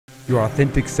your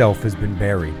authentic self has been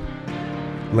buried.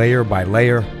 Layer by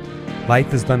layer,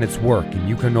 life has done its work, and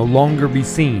you can no longer be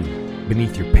seen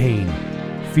beneath your pain,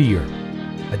 fear,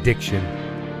 addiction,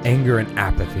 anger, and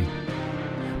apathy.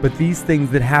 But these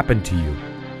things that happen to you,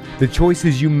 the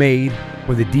choices you made,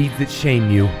 or the deeds that shame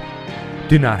you,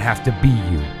 do not have to be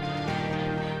you.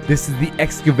 This is the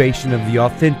excavation of the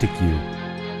authentic you,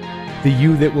 the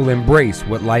you that will embrace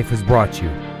what life has brought you,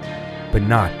 but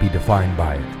not be defined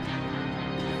by it.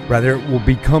 Rather, it will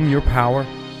become your power.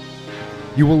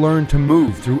 You will learn to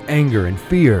move through anger and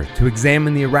fear, to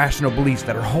examine the irrational beliefs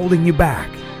that are holding you back.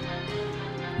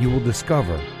 You will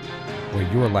discover where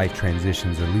your life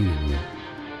transitions are leading you,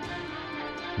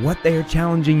 what they are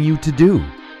challenging you to do.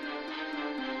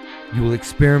 You will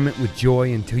experiment with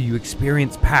joy until you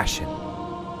experience passion.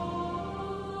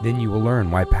 Then you will learn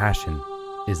why passion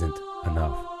isn't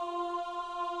enough.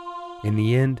 In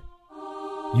the end,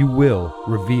 you will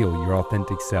reveal your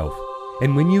authentic self.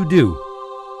 And when you do,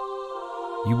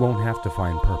 you won't have to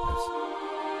find purpose.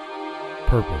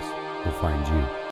 Purpose will find you.